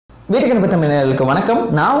VTechInfo தமிழர்களுக்கு வணக்கம்.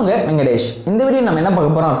 நான் உங்க வெங்கடேஷ். இந்த வீடியோ நம்ம என்ன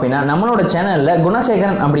பார்க்க போறோம் அப்படின்னா, நம்மளோட சேனல்ல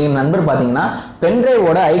குணசேகரன் அப்படிங்கிற நண்பர் பாத்தீங்கன்னா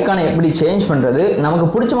பென்ட்ரைவோட ஐகானை எப்படி சேஞ்ச் பண்றது, நமக்கு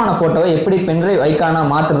பிடிச்சமான போட்டோவை எப்படி பென்ட்ரைவ் ஐகானா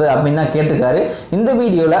மாத்துறது அப்படின்னு தான் கேட்டிருக்காரு. இந்த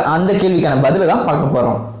வீடியோல அந்த கேள்விக்கான பதிலை தான் பார்க்க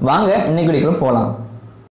போறோம். வாங்க இன்னைக்கு வீடியோக்குள்ள போலாம்.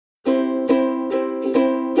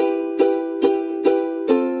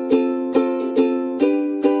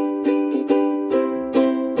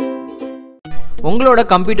 உங்களோட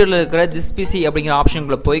கம்ப்யூட்டரில் இருக்கிற திஸ் பிசி அப்படிங்கிற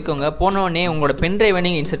ஆப்ஷனுக்குள்ளே போய்க்கோங்க. போனோடனே உங்களோட பென்ட்ரைவை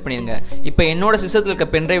நீங்கள் இன்சர்ட் பண்ணிடுங்க. இப்போ என்னோட சிஸ்டத்தில் இருக்க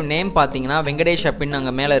பென்ட்ரைவ் நேம் பார்த்தீங்கன்னா வெங்கடேஷ் அப்படின்னு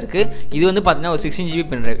அங்கே மேலே இருக்குது. இது வந்து பார்த்தீங்கன்னா ஒரு 16 GB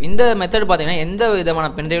பென்ட்ரைவ். இந்த மெத்தட் பார்த்தீங்கன்னா எந்த விதமான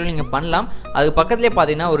பென்ட்ரைவில் நீங்கள் பண்ணலாம். அதுக்கு பக்கத்துலேயே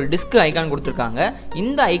பார்த்தீங்கன்னா ஒரு டிஸ்க் ஐகான் கொடுத்துருக்காங்க.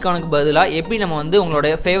 இந்த ஐகானுக்கு பதிலாக எப்படி நம்ம வந்து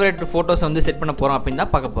உங்களோட ஃபேவரட் ஃபோட்டோஸை வந்து செட் பண்ண போகிறோம் அப்படின்னு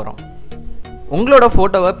தான் பார்க்க போகிறோம். உங்களோட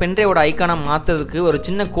ஃபோட்டோவை பென்ட்ரைவோட ஐக்கானை மாற்றுறதுக்கு ஒரு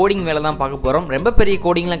சின்ன கோடிங் வேலை தான் பார்க்க போகிறோம். ரொம்ப பெரிய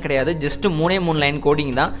கோடிங்லாம் கிடையாது, ஜஸ்ட் 3 லைன்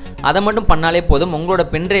கோடிங் தான். அதை மட்டும் பண்ணாலே போதும். உங்களோட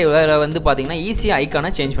பென்ட்ரைவில் வந்து பார்த்தீங்கன்னா ஈஸியாக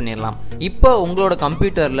ஐக்கானை சேஞ்ச் பண்ணிடலாம். இப்போ உங்களோட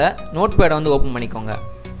கம்ப்யூட்டரில் நோட் பேடை வந்து ஓப்பன் பண்ணிக்கோங்க.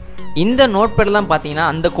 இந்த நோட் பேடில் தான் பார்த்தீங்கன்னா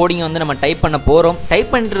அந்த கோடிங்கை வந்து நம்ம டைப் பண்ண போகிறோம்.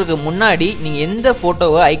 டைப் பண்ணுறதுக்கு முன்னாடி நீங்கள் எந்த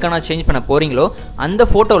ஃபோட்டோவை ஐக்கானாக சேஞ்ச் பண்ண போகிறீங்களோ அந்த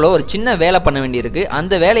ஃபோட்டோவில் ஒரு சின்ன வேலை பண்ண வேண்டியிருக்கு.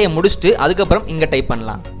 அந்த வேலையை முடிச்சுட்டு அதுக்கப்புறம் இங்கே டைப்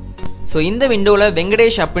பண்ணலாம். ஸோ இந்த விண்டோவில்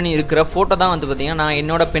வெங்கடேஷ் அப்படின்னு இருக்கிற ஃபோட்டோ தான் வந்து பார்த்தீங்கன்னா நான்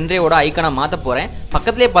என்னோட பென்ட்ரைவோட ஐக்கானை மாற்ற போகிறேன்.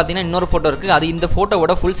 பக்கத்துலேயே பார்த்தீங்கன்னா இன்னொரு ஃபோட்டோ இருக்குது. அது இந்த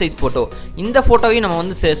ஃபோட்டோவோட ஃபுல் சைஸ் ஃபோட்டோ. இந்த ஃபோட்டோவையும் நம்ம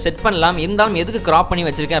வந்து செட் பண்ணலாம். இருந்தாலும் எதுக்கு கிராப் பண்ணி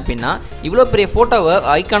வச்சுருக்கேன் அப்படின்னா, இவ்வளோ பெரிய ஃபோட்டோவை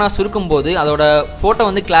ஐக்கானாக சுருக்கும் போது அதோட ஃபோட்டோ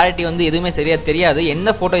வந்து கிளாரிட்டி வந்து எதுவுமே சரியாக தெரியாது.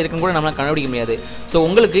 எந்த ஃபோட்டோ இருக்குன்னு கூட நம்மளால் கண்டுபிடிக்க முடியாது. ஸோ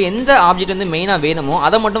உங்களுக்கு எந்த ஆப்ஜெக்ட் வந்து மெயினாக வேணுமோ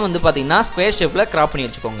அதை மட்டும் வந்து பார்த்தீங்கன்னா ஸ்கொயர் ஷேப்பில் கிராப் பண்ணி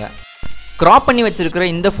வச்சுக்கோங்க. கிராப் பண்ணி வச்சிருக்கிற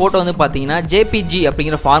இந்த ஃபோட்டோ வந்து பார்த்தீங்கன்னா JPG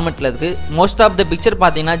அப்படிங்கிற ஃபார்மெட்டில் இருக்குது. மோஸ்ட் ஆஃப் த பிக்சர்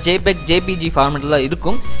பார்த்தீங்கன்னா JPG ஃபார்மெட்டில் தான்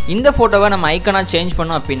இருக்கும். இந்த ஃபோட்டோவை நம்ம ஐக்கானாக சேஞ்ச்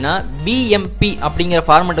பண்ணோம் அப்படின்னா BMP அப்படிங்கிற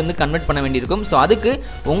ஃபார்மெட் வந்து கன்வெர்ட் பண்ண வேண்டியிருக்கும். ஸோ அதுக்கு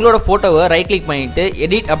உங்களோட ஃபோட்டோவை ரைட் கிளிக் பண்ணிவிட்டு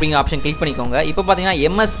எடிட் அப்படிங்கிற ஆப்ஷன் கிளிக் பண்ணிக்கோங்க. இப்போ பார்த்தீங்கன்னா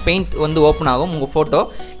MS பெயிண்ட் வந்து ஓப்பன் ஆகும் உங்கள் ஃபோட்டோ.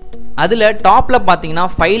 அதில் டாப்பில் பார்த்தீங்கன்னா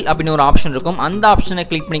ஃபைல் அப்படின்னு ஒரு ஆப்ஷன் இருக்கும். அந்த ஆப்ஷனை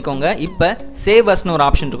கிளிக் பண்ணிக்கோங்க. இப்போ சேவ் அஸ்னு ஒரு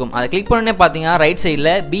ஆப்ஷன் இருக்கும். அதை கிளிக் பண்ணோன்னே பார்த்தீங்கன்னா ரைட் சைடில்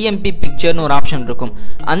BMP பிக்சர்னு ஒரு ஆப்ஷன் இருக்கும்.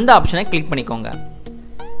 அந்த ஆப்ஷனை கிளிக் பண்ணிக்கோங்க.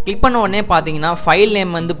 கிளிக் பண்ண உடனே பார்த்தீங்கன்னா ஃபைல்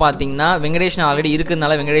நேம் வந்து பார்த்தீங்கன்னா வெங்கடேஷன் ஆல்ரெடி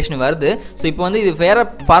இருக்கிறதுனால வெங்கடேஷன் வருது. ஸோ இப்போ வந்து இது வேறு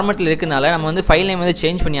ஃபார்மெட்டில் இருக்கிறதுனால நம்ம வந்து ஃபைல் நேம் வந்து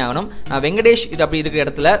சேஞ்ச் பண்ணி ஆகணும். நான் வெங்கடேஷ் இது அப்படி இருக்கிற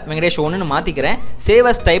இடத்துல வெங்கடேஷ் 1ன்னு மாற்றிக்கிறேன். சேவ்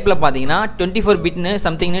அஸ் டைப்பில் பார்த்தீங்கன்னா 24 பிட்னு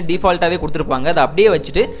சம்திங்னு டிஃபால்ட்டாகவே கொடுத்துருப்பாங்க. அதை அப்படியே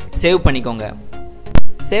வச்சுட்டு சேவ் பண்ணிக்கோங்க.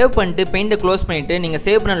 சேவ் பண்ணிட்டு பெயிண்ட்டை க்ளோஸ் பண்ணிவிட்டு நீங்கள்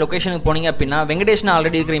சேவ் பண்ண லொக்கேஷனுக்கு போனீங்க அப்படின்னா வெங்கடேஷன்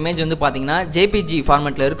ஆல்ரெடி இருக்கிற இமேஜ் வந்து பார்த்தீங்கன்னா JPG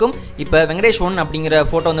ஃபார்மெட்டில் இருக்கும். இப்போ வெங்கடேஷ் 1 அப்படிங்கிற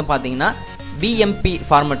ஃபோட்டோ வந்து பார்த்தீங்கன்னா BMP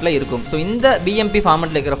ஃபார்மெட்டில் இருக்கும். ஸோ இந்த BMP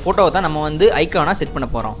ஃபார்மெட்டில் இருக்கிற ஃபோட்டோவை தான் நம்ம வந்து ஐக்கானாக செட் பண்ண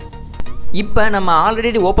போகிறோம். இப்போ நம்ம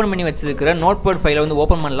ஆல்ரெடி ஓப்பன் பண்ணி வச்சிருக்கிற நோட் பேட் ஃபைலை வந்து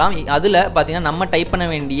ஓப்பன் பண்ணலாம். அதில் பார்த்தீங்கன்னா நம்ம டைப் பண்ண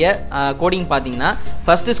வேண்டிய கோடிங் பார்த்தீங்கன்னா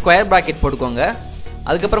ஃபஸ்ட்டு ஸ்கொயர் ப்ராக்கெட் போட்டுக்கோங்க.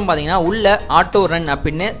 அதுக்கப்புறம் பார்த்தீங்கன்னா உள்ள ஆட்டோ ரன்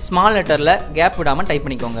அப்படின்னு ஸ்மால் லெட்டரில் கேப் விடாமல் டைப்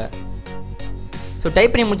பண்ணிக்கோங்க. ஸோ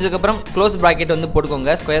டைப் பண்ணி முடிச்சதுக்கப்புறம் க்ளோஸ் ப்ராக்கெட் வந்து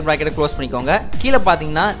போட்டுக்கோங்க. ஸ்கொயர் ப்ராக்கெட்டை க்ளோஸ் பண்ணிக்கோங்க. கீழே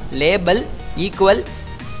பார்த்தீங்கன்னா லேபல் ஈக்குவல்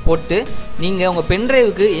போட்டு நீங்கள் உங்கள்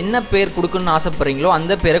பென்ட்ரைவுக்கு என்ன பேர் கொடுக்கணும்னு ஆசைப்பட்றீங்களோ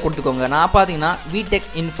அந்த பேரை கொடுத்துக்கோங்க. நான் பார்த்தீங்கன்னா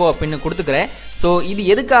VTechInfo அப்படின்னு கொடுத்துக்கிறேன். ஸோ இது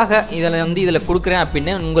எதுக்காக இதில் கொடுக்குறேன்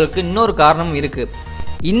அப்படின்னு உங்களுக்கு இன்னொரு காரணம் இருக்குது.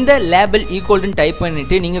 இந்த லேபல் ஈக்குவல்னு டைப்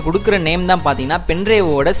பண்ணிவிட்டு நீங்கள் கொடுக்குற நேம் தான் பார்த்தீங்கன்னா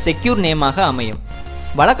பென்ட்ரைவோட செக்யூர் நேமாக அமையும்.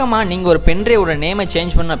 வழக்கமாக நீங்கள் ஒரு பென்ட்ரைவோட நேமை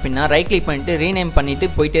சேஞ்ச் பண்ண அப்படின்னா ரைட் கிளிக் பண்ணிட்டு ரீநேம் பண்ணிவிட்டு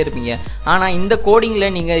போயிட்டே இருப்பீங்க. ஆனால் இந்த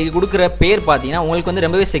கோடிங்கில் நீங்கள் கொடுக்குற பேர் பார்த்தீங்கன்னா உங்களுக்கு வந்து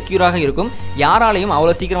ரொம்பவே செக்யூராக இருக்கும். யாராலையும்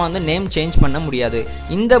அவ்வளோ சீக்கிரமாக வந்து நேம் சேஞ்ச் பண்ண முடியாது.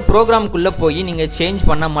 இந்த ப்ரோக்ராம்குள்ளே போய் நீங்கள் சேஞ்ச்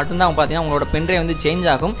பண்ணால் மட்டும்தான் பார்த்தீங்கன்னா உங்களோட பென்ட்ரைவ் வந்து சேஞ்ச்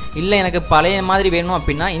ஆகும். இல்லை எனக்கு பழைய மாதிரி வேணும்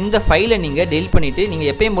அப்படின்னா இந்த ஃபைலை நீங்கள் டெலிட் பண்ணிவிட்டு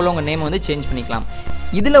நீங்கள் எப்பயும் போல உங்கள் நேமை வந்து சேஞ்ச் பண்ணிக்கலாம்.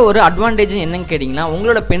 இதில் ஒரு அட்வான்டேஜ் என்னன்னு கேட்டிங்கன்னா,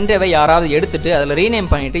 உங்களோட பென்ட்ரைவை யாராவது எடுத்துகிட்டு அதில் ரீநேம்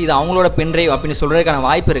பண்ணிவிட்டு இது அவங்களோட பென்ட்ரைவ் அப்படின்னு சொல்கிறதுக்கான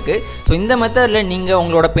வாய்ப்பு இருக்குது. ஸோ இந்த மெத்தடில் நீங்கள்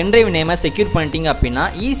உங்களோட பென்ட்ரைவ் நேமை செக்யூர் பண்ணிட்டீங்க அப்படின்னா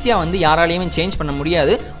ஈஸியாக வந்து யாராலையுமே சேஞ்ச் பண்ண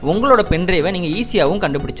முடியாது. உங்களோட பென்ட்ரைவை நீங்கள் ஈஸியாகவும்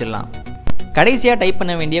கண்டுபிடிச்சிடலாம். கடைசியாக டைப்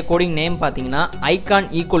பண்ண வேண்டிய கோடிங் நேம் பார்த்தீங்கன்னா ஐகான்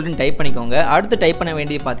ஈக்குவல்னு டைப் பண்ணிக்கோங்க. அடுத்து டைப் பண்ண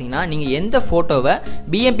வேண்டியது பார்த்தீங்கன்னா நீங்கள் எந்த ஃபோட்டோவை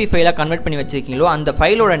BMP ஃபைலாக கன்வெர்ட் பண்ணி வச்சுருக்கீங்களோ அந்த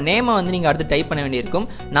ஃபைலோட நேமை வந்து நீங்கள் அடுத்து டைப் பண்ண வேண்டியிருக்கும்.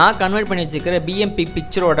 நான் கன்வெர்ட் பண்ணி வச்சுருக்கிற BMP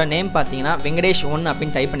பிக்சரோட நேம் பார்த்தீங்கன்னா வெங்கடேஷ் 1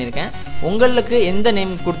 அப்படின்னு டைப் பண்ணியிருக்கேன். உங்களுக்கு எந்த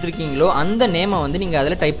நேம் கொடுத்துருக்கீங்களோ அந்த நேமை வந்து நீங்கள்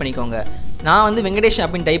அதில் டைப் பண்ணிக்கோங்க. நான் வந்து வெங்கடேஷ்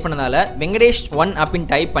அப்படின்னு டைப் பண்ணதால் வெங்கடேஷ் 1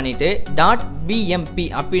 அப்படின்னு டைப் பண்ணிவிட்டு .BMP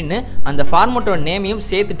அப்படின்னு அந்த ஃபார்மேட்டோட நேமையும்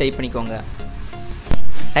சேர்த்து டைப் பண்ணிக்கோங்க.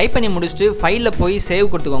 டைப் பண்ணி முடிச்சுட்டு ஃபைலில் போய் சேவ்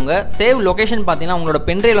கொடுத்துக்கோங்க. சேவ் லொக்கேஷன் பார்த்தீங்கன்னா உங்களோட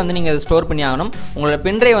பென்ட்ரைவில் வந்து நீங்கள் ஸ்டோர் பண்ணி ஆகணும். உங்களோட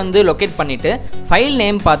பென்ட்ரைவ் வந்து லொக்கேட் பண்ணிவிட்டு ஃபைல்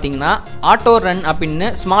நேம் பார்த்தீங்கன்னா ஆட்டோ ரன் அப்படின்னு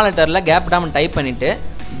ஸ்மால் லெட்டரில் கேப் விடாமல் டைப் பண்ணிவிட்டு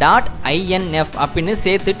 .INF அப்படின்னு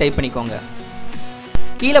சேர்த்து டைப் பண்ணிக்கோங்க.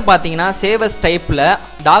 கீழே பார்த்தீங்கன்னா சேவ் அஸ் டைப்பில்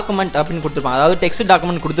டாக்குமெண்ட் அப்படின்னு கொடுத்துருப்பாங்க, அதாவது டெக்ஸ்ட்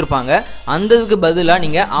டாக்குமெண்ட் கொடுத்துருப்பாங்க. அந்த இதுக்கு பதிலாக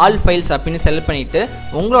நீங்கள் ஆல் ஃபைல்ஸ் அப்படின்னு செலக்ட் பண்ணிவிட்டு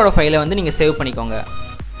உங்களோட ஃபைலை வந்து நீங்கள் சேவ் பண்ணிக்கோங்க.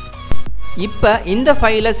 இப்போ இந்த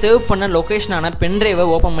ஃபைலை சேவ் பண்ண லொக்கேஷனான பென்ட்ரைவை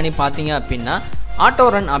ஓப்பன் பண்ணி பார்த்தீங்க அப்படின்னா ஆட்டோ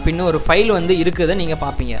ரன் அப்படின்னு ஒரு ஃபைல் வந்து இருக்குதை நீங்கள்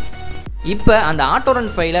பார்ப்பீங்க. இப்போ அந்த ஆட்டோ ரன்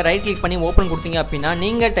ஃபைலை ரைட் கிளிக் பண்ணி ஓப்பன் கொடுத்தீங்க அப்படின்னா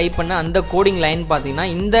நீங்கள் டைப் பண்ண அந்த கோடிங் லைன் பார்த்தீங்கன்னா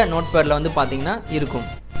இந்த நோட்பேடில் வந்து பார்த்தீங்கன்னா இருக்கும்.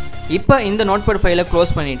 இப்போ இந்த நோட்பேட் ஃபைலை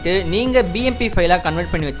க்ளோஸ் பண்ணிவிட்டு நீங்கள் பிஎம்பி ஃபைலாக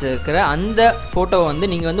கன்வெர்ட் பண்ணி வச்சிருக்கிற அந்த ஃபோட்டோவை வந்து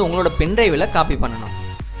நீங்கள் வந்து உங்களோட பென்ட்ரைவில் காப்பி பண்ணணும்.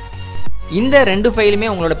 இந்த 2 ஃபைலுமே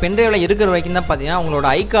உங்களோட பென்ட்ரைவில் இருக்கிற வரைக்கும் தான் பார்த்தீங்கன்னா உங்களோட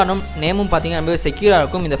ஐக்கானும் நேமும் பார்த்தீங்கன்னா ரொம்பவே செக்யூராக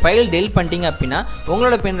இருக்கும். இந்த ஃபைல் டெலிட் பண்ணிட்டீங்க அப்படின்னா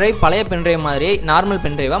உங்களோட பென்ட்ரைவ் பழைய பென்ட்ரைவ் மாதிரி நார்மல்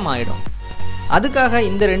பென்ட்ரைவாக மாறிடும். அதுக்காக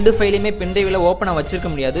இந்த 2 ஃபைலையுமே பென்ட்ரைவில் ஓப்பனாக வச்சிருக்க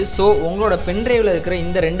முடியாது. ஸோ உங்களோட பென்ட்ரைவில் இருக்கிற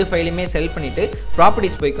இந்த 2 ஃபைலையுமே செலக்ட் பண்ணிவிட்டு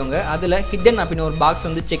ப்ராப்பர்ட்டிஸ் போய்க்கோங்க. அதில் ஹிடன் அப்படின்னு ஒரு பாக்ஸ்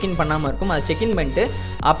வந்து செக்இன் பண்ணாமல் இருக்கும். அதை செக்இன் பண்ணிட்டு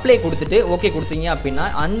அப்ளை கொடுத்துட்டு ஓகே கொடுத்தீங்க அப்படின்னா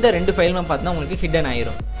அந்த 2 ஃபைலுமே பார்த்தீங்கன்னா உங்களுக்கு ஹிடன்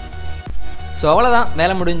ஆயிரும். ஸோ அவ்வளோதான்,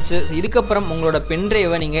 வேலை முடிஞ்சு. இதுக்கப்புறம் உங்களோட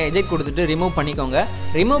பென்ட்ரைவை நீங்கள் எஜெக்ட் கொடுத்துட்டு ரிமூவ் பண்ணிக்கோங்க.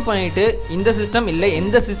 ரிமூவ் பண்ணிவிட்டு இந்த சிஸ்டம் இல்லை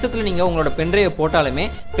எந்த சிஸ்டத்தில் நீங்கள் உங்களோட பென்ட்ரைவை போட்டாலுமே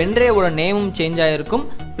பென்ட்ரைவோட நேமும் சேஞ்ச் ஆகிருக்கும்,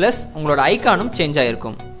 ப்ளஸ் உங்களோட ஐக்கானும் சேஞ்ச்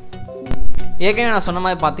ஆகிருக்கும். ஏற்கனவே நான் சொன்ன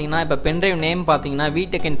மாதிரி பார்த்தீங்கன்னா இப்போ பென்ட்ரைவ் நேம் பார்த்தீங்கன்னா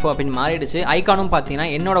VTechInfo அப்படின்னு மாறிடுச்சு. ஐக்கானும் பார்த்தீங்கன்னா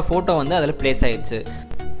என்னோடய ஃபோட்டோ வந்து அதில் ப்ளேஸ் ஆகிடுச்சு.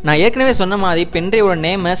 நான் ஏற்கனவே சொன்ன மாதிரி பென்ட்ரைவோட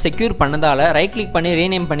நேமை செக்யூர் பண்ணதால் ரைட் கிளிக் பண்ணி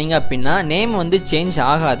ரீநேம் பண்ணிங்க அப்படின்னா நேம் வந்து சேஞ்ச்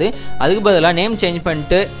ஆகாது. அதுக்கு பதிலாக நேம் சேஞ்ச்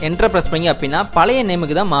பண்ணிட்டு என்டர் ப்ரெஸ் பண்ணிங்க அப்படின்னா பழைய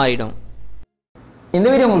நேமுக்கு தான் மாறிடும். இந்த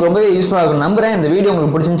வீடியோ உங்களுக்கு ரொம்பவே யூஸ்ஃபுல்லாக இருக்கும் நம்புறேன். இந்த வீடியோ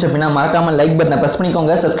உங்களுக்கு பிடிச்சிருந்துச்சு அப்படின்னா மறக்காம லைக் பட்டனை ப்ரெஸ்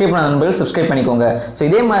பண்ணிக்கோங்க. சப்ஸ்கிரைப் பண்ண நண்பர்கள் சப்ஸ்கிரைப் பண்ணிக்கோங்க. ஸோ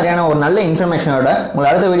இதே மாதிரியான ஒரு நல்ல இன்ஃபர்மேஷனோட உங்களை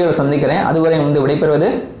அடுத்த வீடியோவில் சந்திக்கிறேன். அதுவரை வந்து விடைபெறுவது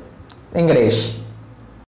வெங்கடேஷ்.